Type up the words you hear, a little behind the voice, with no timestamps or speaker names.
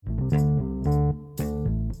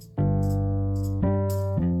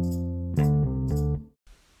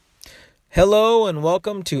Hello and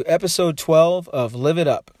welcome to episode 12 of Live It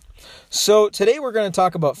Up. So today we're going to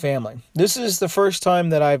talk about family. This is the first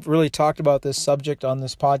time that I've really talked about this subject on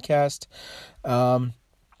this podcast. I'm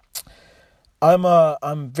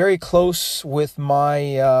very close with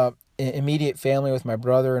my immediate family, with my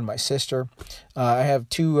brother and my sister. I have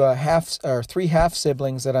three half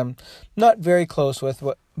siblings that I'm not very close with,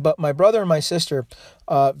 but my brother and my sister,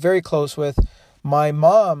 very close with. My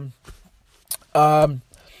mom,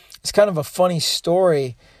 it's kind of a funny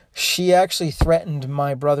story. She actually threatened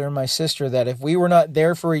my brother and my sister that if we were not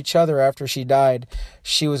there for each other after she died,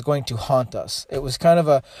 she was going to haunt us. It was kind of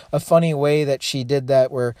a funny way that she did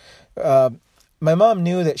that, where my mom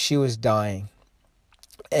knew that she was dying.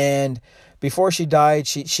 And before she died,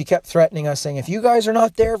 she kept threatening us, saying, if you guys are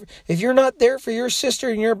not there, if you're not there for your sister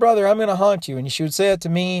and your brother, I'm going to haunt you. And she would say that to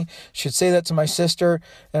me. She would say that to my sister.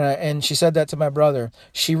 And she said that to my brother.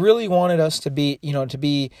 She really wanted us to be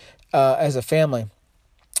as a family.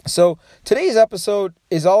 So today's episode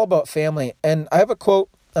is all about family. And I have a quote.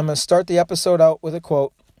 I'm going to start the episode out with a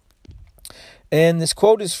quote. And this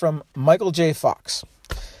quote is from Michael J. Fox.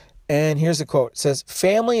 And here's the quote. It says,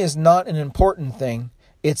 "Family is not an important thing.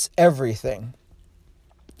 It's everything."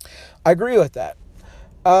 I agree with that.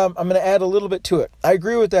 I'm going to add a little bit to it. I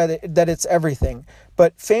agree with that it's everything.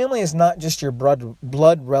 But family is not just your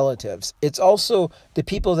blood relatives. It's also the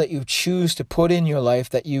people that you choose to put in your life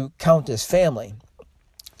that you count as family.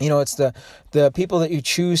 You know, it's the people that you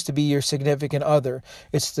choose to be your significant other.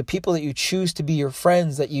 It's the people that you choose to be your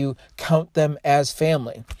friends that you count them as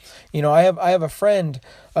family. You know, I have a friend,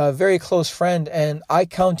 a very close friend, and I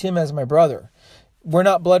count him as my brother. We're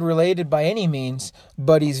not blood related by any means,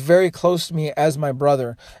 but he's very close to me as my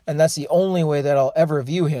brother, and that's the only way that I'll ever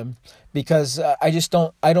view him, because I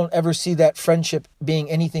don't ever see that friendship being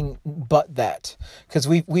anything but that, because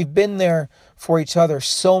we've been there for each other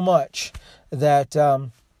so much that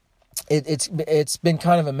it's been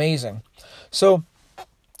kind of amazing. So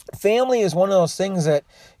family is one of those things that,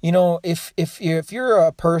 you know, if you're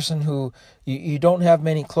a person who you don't have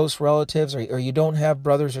many close relatives, or you don't have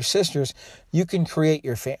brothers or sisters, you can create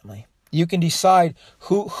your family. You can decide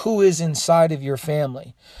who is inside of your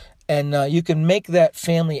family, and you can make that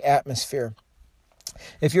family atmosphere.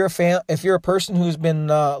 If you're a person who's been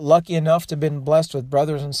lucky enough to have been blessed with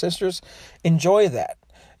brothers and sisters, enjoy that.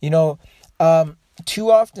 You know,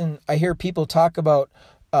 too often I hear people talk about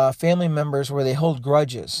family members where they hold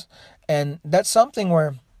grudges, and that's something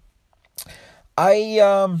where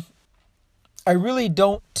I really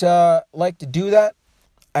don't like to do that.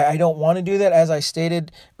 I don't want to do that. As I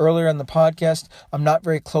stated earlier in the podcast, I'm not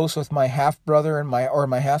very close with my half brother and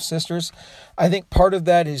my half sisters. I think part of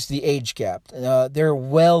that is the age gap. They're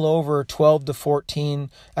well over 12 to 14.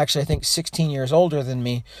 Actually, I think 16 years older than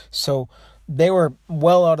me. So they were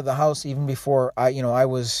well out of the house even before I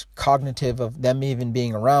was cognitive of them even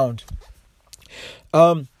being around.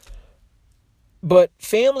 But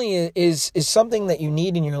family is something that you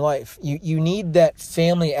need in your life. You need that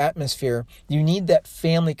family atmosphere. You need that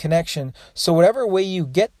family connection. So whatever way you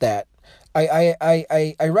get that,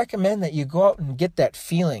 I recommend that you go out and get that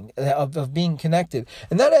feeling of being connected.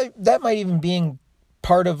 And that might even being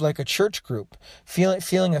part of like a church group,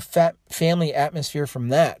 feeling a family atmosphere from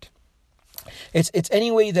that. It's any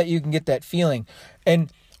way that you can get that feeling.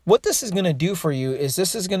 And what this is going to do for you is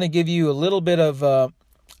this is going to give you a little bit of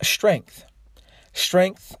strength,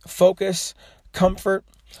 focus, comfort.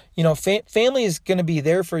 You know, family is going to be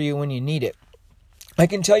there for you when you need it. I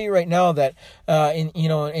can tell you right now that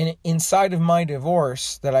inside of my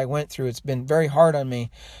divorce that I went through, it's been very hard on me.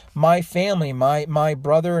 My family, my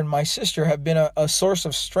brother and my sister have been a source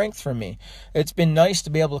of strength for me. It's been nice to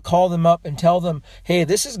be able to call them up and tell them, hey,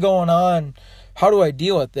 this is going on. How do I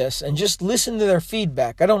deal with this? And just listen to their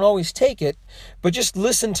feedback. I don't always take it, but just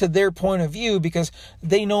listen to their point of view, because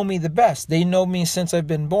they know me the best. They know me since I've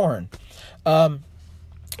been born.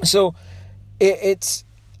 So it's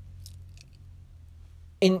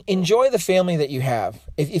enjoy the family that you have.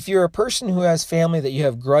 If you're a person who has family that you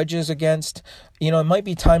have grudges against, it might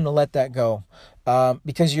be time to let that go,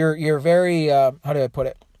 because you're very how do I put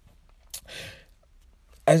it?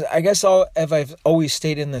 As I've always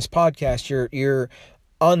stated in this podcast, you're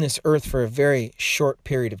on this earth for a very short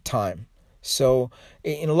period of time. So,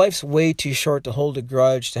 life's way too short to hold a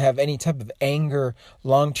grudge, to have any type of anger,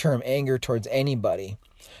 long-term anger towards anybody.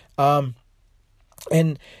 And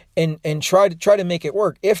try to make it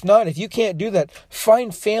work. If not, if you can't do that,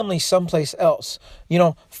 find family someplace else.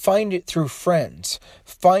 Find it through friends.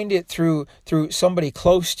 Find it through somebody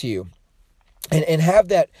close to you. And have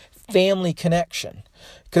that family connection.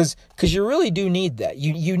 Because you really do need that.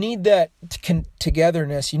 You need that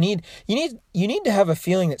togetherness. You need to have a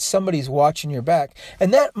feeling that somebody's watching your back,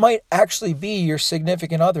 and that might actually be your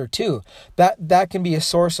significant other too. That can be a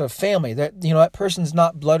source of family. That that person's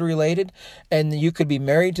not blood related, and you could be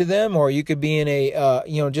married to them, or you could be in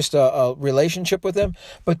a just a relationship with them.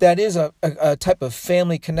 But that is a type of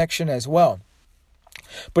family connection as well.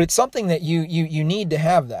 But it's something that you need to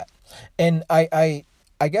have that, and I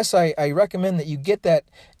guess I recommend that you get that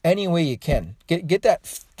any way you can. Get that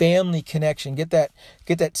family connection. Get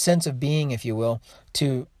that sense of being, if you will,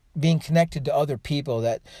 to being connected to other people.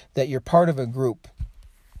 That you're part of a group.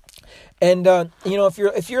 And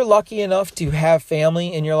if you're lucky enough to have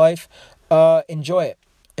family in your life, enjoy it.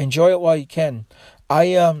 Enjoy it while you can.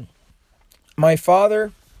 My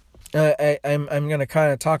father. I'm going to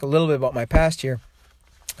kind of talk a little bit about my past here.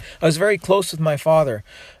 I was very close with my father.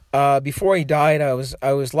 Before he died, I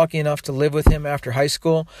was lucky enough to live with him after high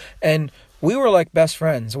school, and we were like best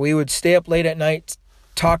friends. We would stay up late at night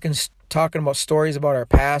talking about stories about our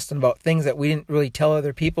past and about things that we didn't really tell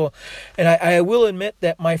other people. And I will admit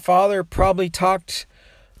that my father probably talked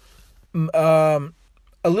a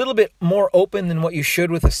little bit more open than what you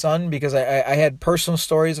should with a son, because I had personal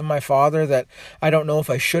stories of my father that I don't know if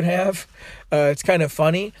I should have. It's kind of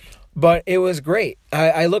funny. But it was great.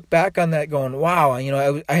 I look back on that going, wow,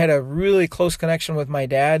 I had a really close connection with my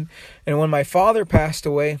dad. And when my father passed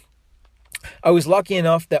away, I was lucky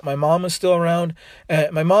enough that my mom was still around.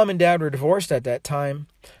 My mom and dad were divorced at that time.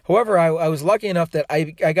 However, I was lucky enough that I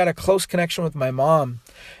got a close connection with my mom.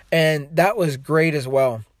 And that was great as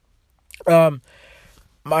well.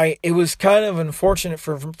 It was kind of unfortunate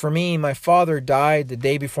for me. My father died the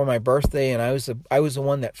day before my birthday, and I was the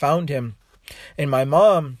one that found him. And my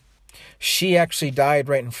mom, she actually died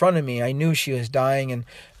right in front of me. I knew she was dying, and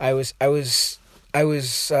I was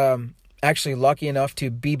actually lucky enough to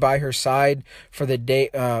be by her side for the day,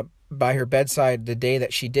 by her bedside the day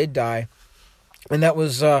that she did die. And that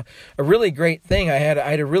was a really great thing. I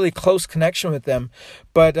had a really close connection with them,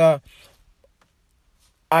 but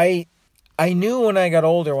I knew when I got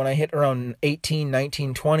older, when I hit around 18,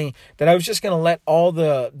 19, 20, that I was just going to let all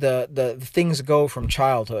the things go from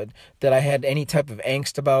childhood that I had any type of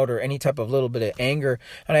angst about or any type of little bit of anger.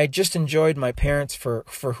 And I just enjoyed my parents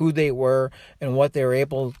for who they were and what they were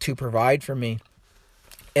able to provide for me.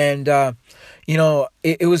 And,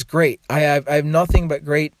 it was great. I have nothing but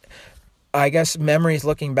great, I guess, memories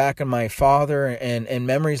looking back on my father and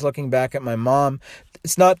memories looking back at my mom.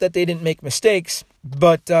 It's not that they didn't make mistakes,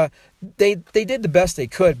 but they did the best they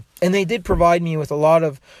could, and they did provide me with a lot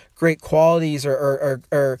of great qualities,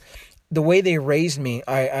 or the way they raised me.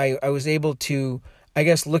 I was able to, I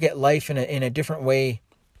guess, look at life in a different way,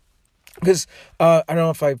 because I don't know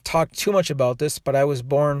if I've talked too much about this, but I was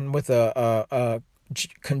born with a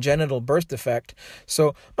congenital birth defect,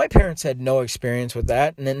 so my parents had no experience with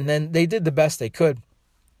that, and then they did the best they could.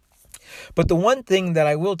 But the one thing that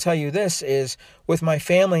I will tell you this is, with my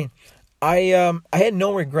family, I had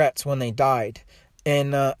no regrets when they died,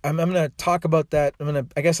 and I'm going to talk about that.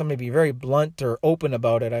 I guess I'm going to be very blunt or open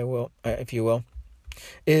about it. I will, if you will.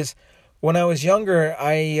 Is when I was younger,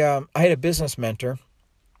 I had a business mentor,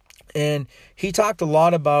 and he talked a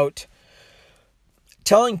lot about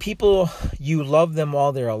telling people you love them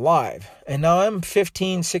while they're alive. And now I'm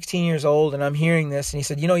 15, 16 years old, and I'm hearing this, and he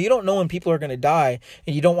said, you don't know when people are going to die,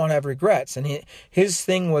 and you don't want to have regrets. And his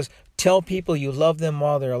thing was, tell people you love them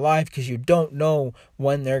while they're alive, because you don't know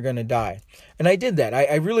when they're going to die. And I did that.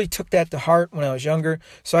 I really took that to heart when I was younger.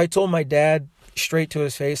 So I told my dad straight to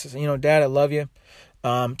his face, I said, Dad, I love you.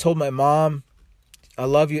 Told my mom, I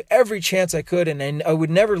love you, every chance I could, and I would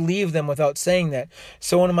never leave them without saying that.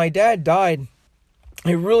 So when my dad died,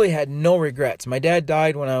 I really had no regrets. My dad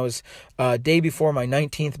died when I was day before my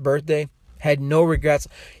 19th birthday. Had no regrets.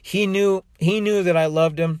 He knew that I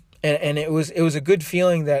loved him, and it was a good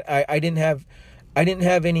feeling that I didn't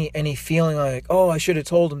have any feeling like, oh, I should have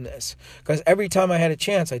told him this, because every time I had a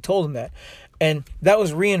chance, I told him that, and that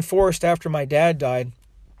was reinforced after my dad died.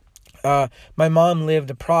 My mom lived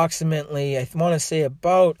approximately, I want to say,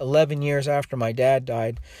 about 11 years after my dad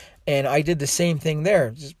died, and I did the same thing there.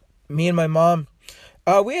 Just me and my mom.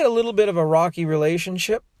 We had a little bit of a rocky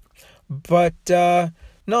relationship, but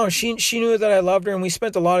no, she knew that I loved her, and we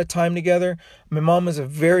spent a lot of time together. My mom was a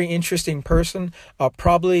very interesting person. I'll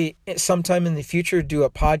probably sometime in the future do a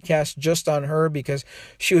podcast just on her, because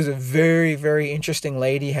she was a very, very interesting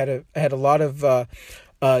lady. Had a lot of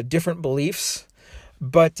different beliefs,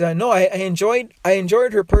 but no, I enjoyed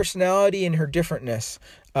her personality and her differentness,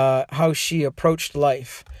 how she approached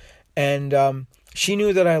life, and she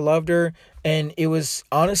knew that I loved her, And it was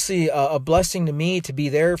honestly a blessing to me to be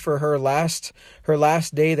there for her last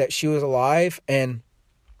day that she was alive. And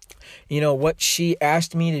what she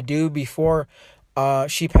asked me to do before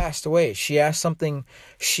she passed away. She asked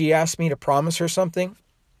me to promise her something,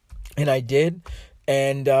 and I did.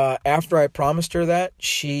 And after I promised her that,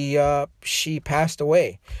 she passed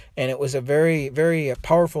away. And it was a very, very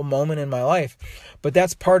powerful moment in my life. But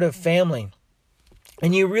that's part of family.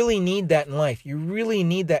 And you really need that in life. You really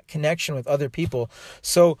need that connection with other people.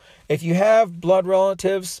 So if you have blood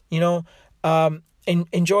relatives,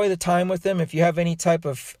 enjoy the time with them. If you have any type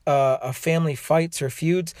of family fights or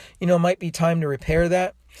feuds, it might be time to repair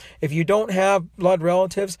that. If you don't have blood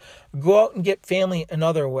relatives, go out and get family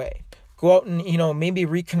another way. Go out and, maybe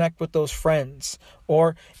reconnect with those friends.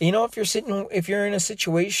 Or, if you're in a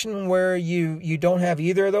situation where you don't have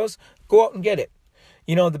either of those, go out and get it.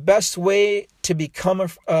 The best way to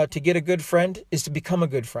to get a good friend is to become a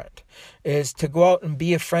good friend, is to go out and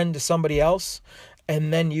be a friend to somebody else,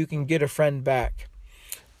 and then you can get a friend back.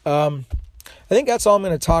 I think that's all I'm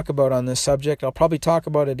going to talk about on this subject. I'll probably talk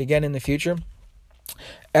about it again in the future.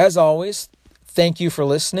 As always, thank you for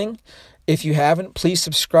listening. If you haven't, please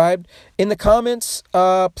subscribe. In the comments,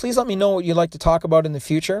 please let me know what you'd like to talk about in the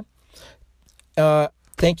future.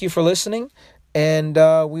 Thank you for listening, and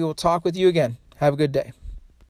we will talk with you again. Have a good day.